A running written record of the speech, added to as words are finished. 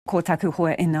Ko taku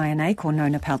hoa e Naianei, ko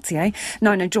Nona Peltier.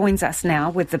 Nona joins us now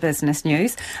with the business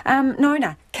news.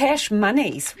 Nona, cash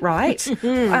monies, right?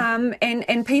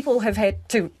 And people have had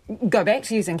to go back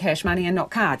to using cash money and not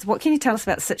cards. What can you tell us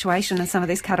about the situation in some of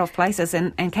these cut-off places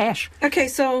and cash? Okay,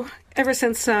 so ever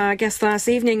since, I guess, last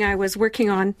evening, I was working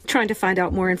on trying to find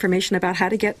out more information about how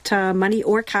to get money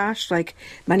or cash, like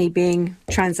money being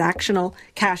transactional,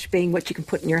 cash being what you can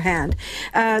put in your hand.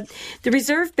 The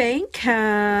Reserve Bank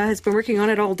has been working on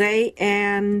it all day,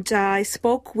 and I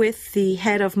spoke with the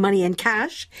head of Money and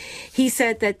Cash. He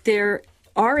said that there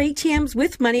are ATMs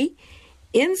with money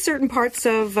in certain parts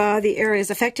of the areas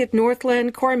affected: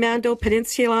 Northland, Coromandel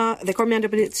Peninsula, the Coromandel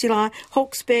Peninsula,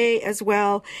 Hawke's Bay as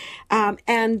well.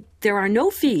 And there are no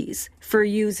fees for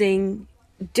using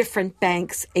different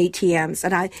banks' ATMs.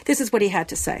 And this is what he had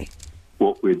to say.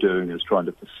 What we're doing is trying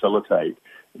to facilitate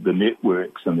the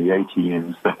networks and the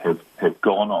ATMs that have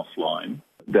gone offline,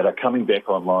 that are coming back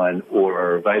online or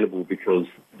are available because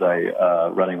they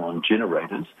are running on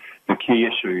generators. The key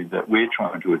issue that we're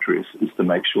trying to address is to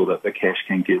make sure that the cash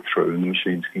can get through and the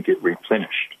machines can get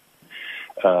replenished.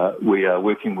 We are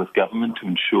working with government to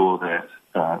ensure that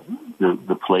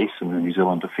the police and the New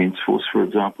Zealand Defence Force, for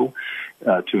example,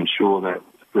 to ensure that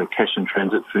the cash and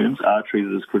transit firms are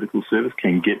treated as critical service,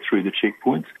 can get through the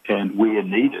checkpoints, and where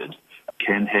needed,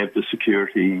 can have the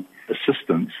security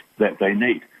assistance that they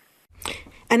need.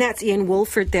 And that's Ian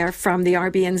Wolford there from the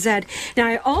RBNZ. Now,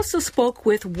 I also spoke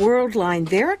with Worldline.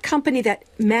 They're a company that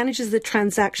manages the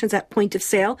transactions at point of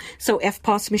sale, so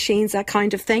FPOS machines, that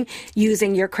kind of thing,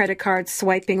 using your credit card,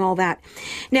 swiping, all that.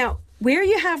 Now, where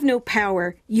you have no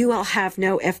power, you will have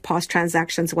no FPOS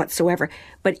transactions whatsoever.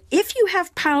 But if you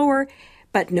have power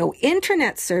but no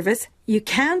internet service, you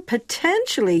can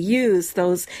potentially use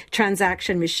those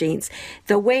transaction machines.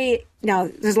 Now,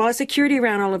 there's a lot of security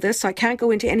around all of this, so I can't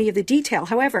go into any of the detail.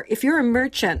 However, if you're a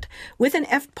merchant with an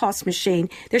FPOS machine,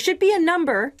 there should be a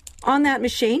number on that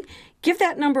machine. Give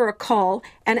that number a call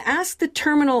and ask the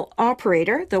terminal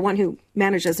operator, the one who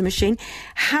manages the machine,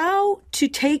 how to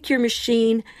take your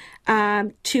machine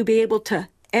to be able to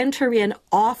enter in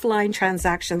offline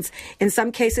transactions. In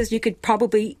some cases, you could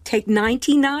probably take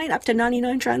up to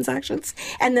 99 transactions.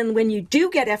 And then when you do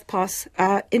get FPOS,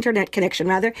 internet connection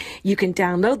rather, you can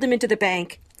download them into the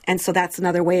bank. And so that's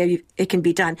another way it can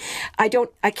be done. I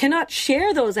cannot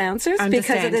share those answers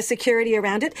because of the security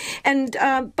around it. And,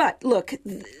 but look,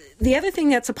 the other thing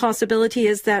that's a possibility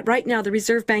is that right now the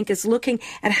Reserve Bank is looking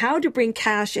at how to bring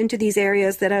cash into these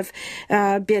areas that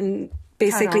have been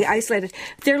basically isolated.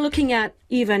 They're looking at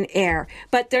even air,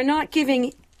 but they're not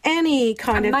giving any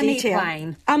kind of detail.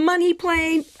 A money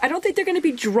plane. I don't think they're going to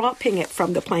be dropping it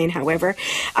from the plane, however.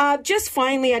 Just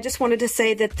finally, I just wanted to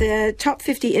say that the top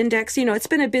 50 index, it's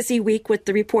been a busy week with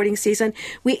the reporting season.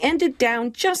 We ended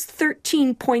down just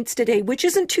 13 points today, which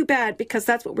isn't too bad because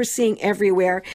that's what we're seeing everywhere.